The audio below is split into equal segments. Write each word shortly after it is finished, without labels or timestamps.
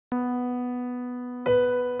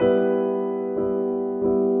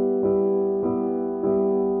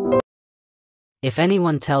If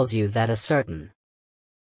anyone tells you that a certain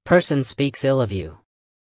person speaks ill of you,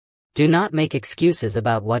 do not make excuses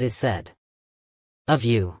about what is said of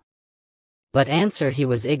you, but answer, he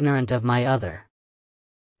was ignorant of my other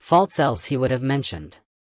faults, else he would have mentioned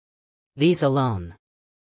these alone.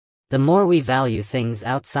 The more we value things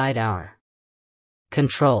outside our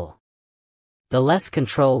control, the less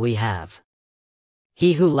control we have.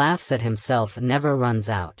 He who laughs at himself never runs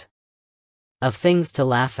out of things to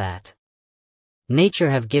laugh at.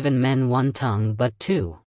 Nature have given men one tongue but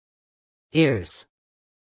two ears,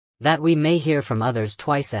 that we may hear from others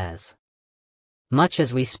twice as much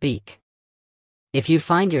as we speak. If you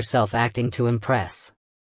find yourself acting to impress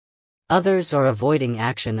others or avoiding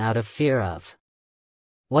action out of fear of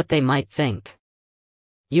what they might think,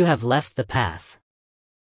 you have left the path.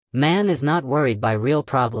 Man is not worried by real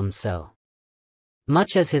problems so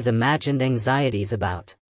much as his imagined anxieties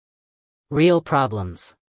about real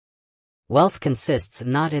problems. Wealth consists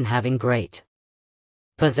not in having great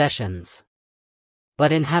possessions,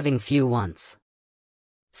 but in having few wants.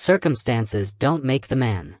 Circumstances don't make the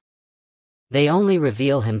man. They only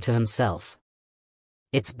reveal him to himself.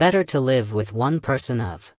 It's better to live with one person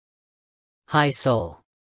of high soul,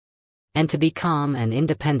 and to be calm and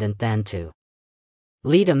independent than to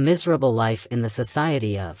lead a miserable life in the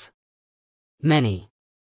society of many.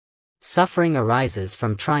 Suffering arises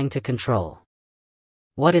from trying to control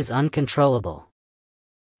what is uncontrollable,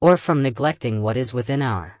 or from neglecting what is within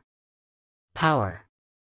our power.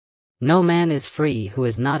 No man is free who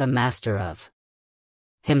is not a master of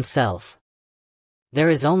himself. There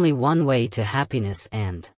is only one way to happiness,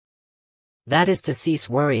 and that is to cease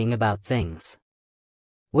worrying about things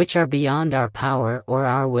which are beyond our power or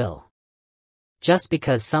our will. Just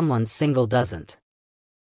because someone's single doesn't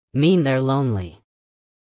mean they're lonely.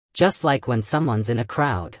 Just like when someone's in a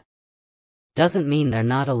crowd doesn't mean they're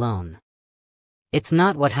not alone. It's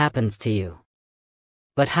not what happens to you,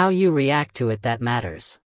 but how you react to it that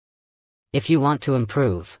matters. If you want to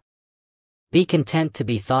improve, be content to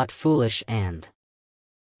be thought foolish and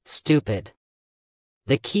stupid.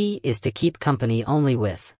 The key is to keep company only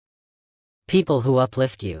with people who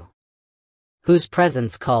uplift you, whose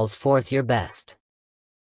presence calls forth your best.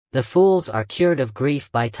 The fools are cured of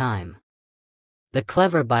grief by time, the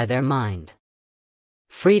clever by their mind.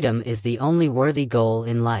 Freedom is the only worthy goal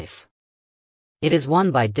in life. It is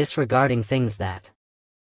won by disregarding things that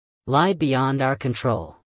lie beyond our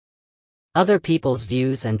control. Other people's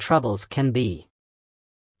views and troubles can be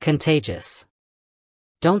contagious.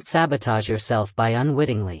 Don't sabotage yourself by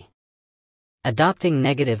unwittingly adopting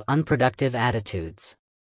negative, unproductive attitudes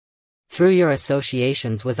through your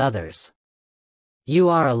associations with others. You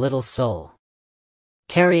are a little soul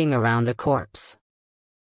carrying around a corpse.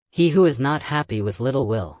 He who is not happy with little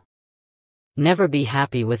will never be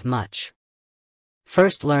happy with much.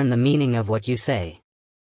 First learn the meaning of what you say,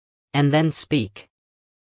 and then speak.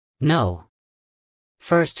 Know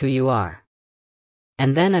first who you are,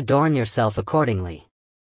 and then adorn yourself accordingly.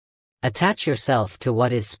 Attach yourself to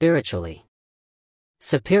what is spiritually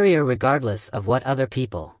superior regardless of what other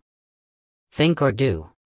people think or do.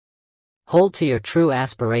 Hold to your true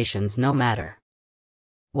aspirations no matter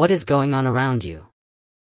what is going on around you.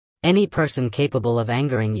 Any person capable of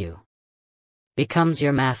angering you becomes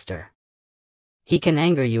your master. He can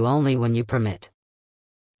anger you only when you permit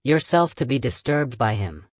yourself to be disturbed by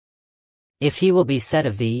him. If he will be said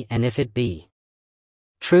of thee, and if it be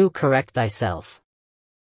true, correct thyself.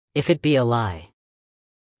 If it be a lie,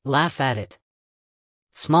 laugh at it.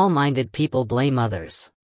 Small-minded people blame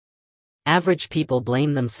others. Average people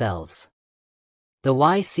blame themselves. The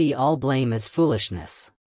wise see all blame as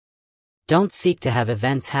foolishness. Don't seek to have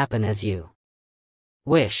events happen as you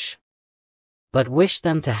wish, but wish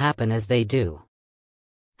them to happen as they do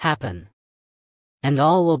happen, and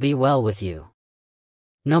all will be well with you.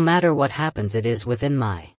 No matter what happens, it is within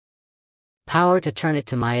my power to turn it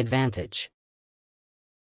to my advantage.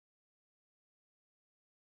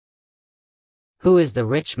 Who is the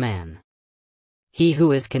rich man? He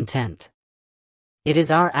who is content. It is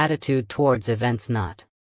our attitude towards events, not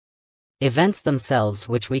events themselves,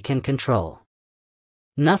 which we can control.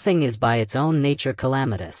 Nothing is by its own nature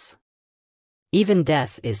calamitous. Even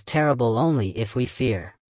death is terrible only if we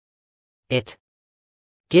fear it.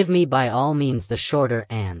 Give me by all means the shorter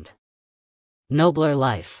and nobler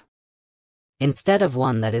life, instead of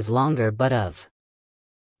one that is longer but of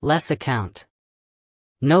less account.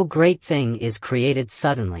 No great thing is created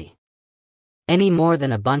suddenly, any more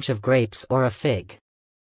than a bunch of grapes or a fig.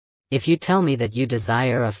 If you tell me that you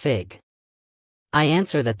desire a fig, I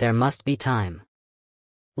answer that there must be time.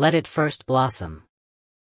 Let it first blossom,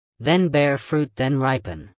 then bear fruit, then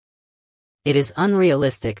ripen. It is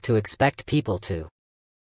unrealistic to expect people to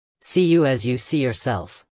see you as you see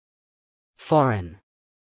yourself. Foreign.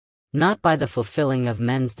 Not by the fulfilling of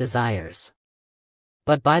men's desires,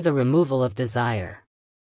 but by the removal of desire.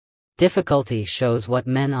 Difficulty shows what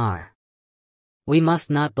men are. We must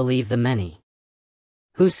not believe the many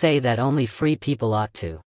who say that only free people ought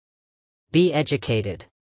to be educated.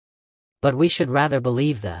 But we should rather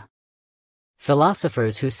believe the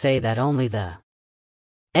philosophers who say that only the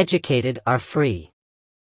educated are free.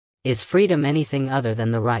 Is freedom anything other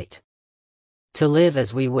than the right to live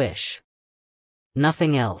as we wish?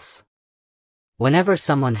 Nothing else. Whenever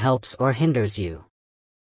someone helps or hinders you,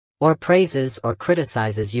 or praises or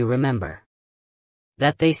criticizes you, remember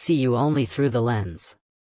that they see you only through the lens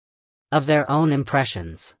of their own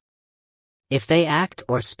impressions. If they act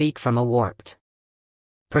or speak from a warped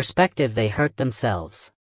perspective, they hurt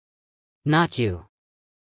themselves, not you.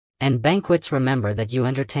 And banquets, remember that you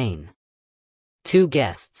entertain two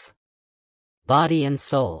guests, body and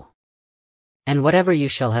soul. And whatever you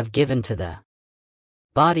shall have given to the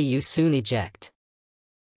body you soon eject.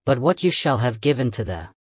 But what you shall have given to the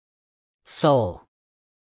soul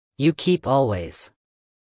you keep always.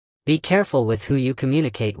 Be careful with who you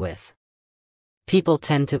communicate with. People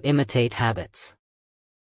tend to imitate habits.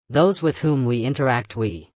 Those with whom we interact,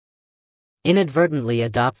 we inadvertently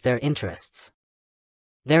adopt their interests,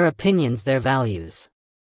 their opinions, their values,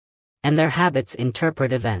 and their habits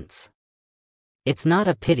interpret events. It's not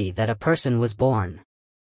a pity that a person was born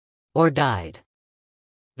or died,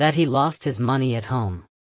 that he lost his money at home.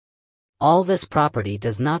 All this property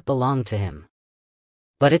does not belong to him.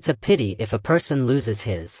 But it's a pity if a person loses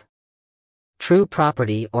his true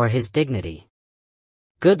property or his dignity.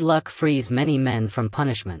 Good luck frees many men from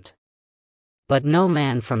punishment, but no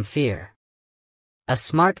man from fear. A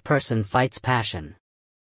smart person fights passion,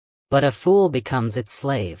 but a fool becomes its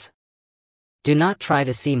slave. Do not try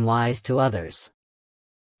to seem wise to others.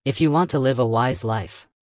 If you want to live a wise life,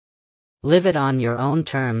 live it on your own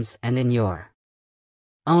terms and in your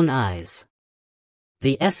own eyes.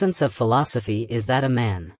 The essence of philosophy is that a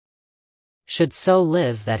man should so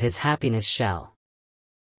live that his happiness shall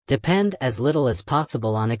depend as little as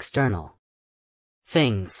possible on external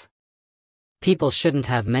things. People shouldn't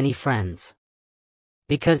have many friends,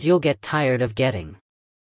 because you'll get tired of getting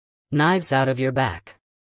knives out of your back.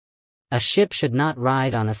 A ship should not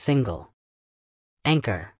ride on a single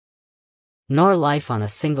anchor, nor life on a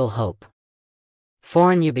single hope.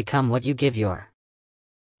 Foreign, you become what you give your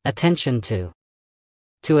attention to.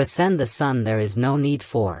 To ascend the sun there is no need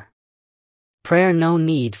for prayer, no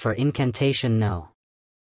need for incantation, no.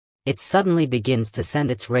 It suddenly begins to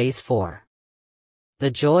send its rays for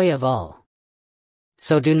the joy of all.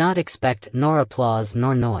 So do not expect nor applause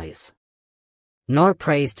nor noise, nor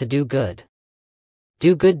praise to do good.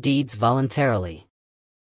 Do good deeds voluntarily,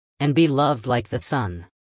 and be loved like the sun.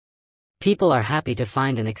 People are happy to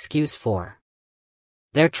find an excuse for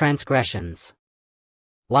their transgressions,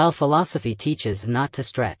 while philosophy teaches not to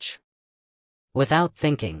stretch without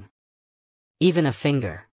thinking even a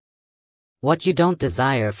finger. What you don't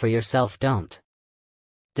desire for yourself, don't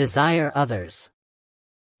desire others.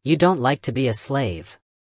 You don't like to be a slave,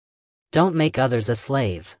 don't make others a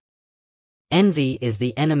slave. Envy is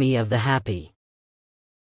the enemy of the happy.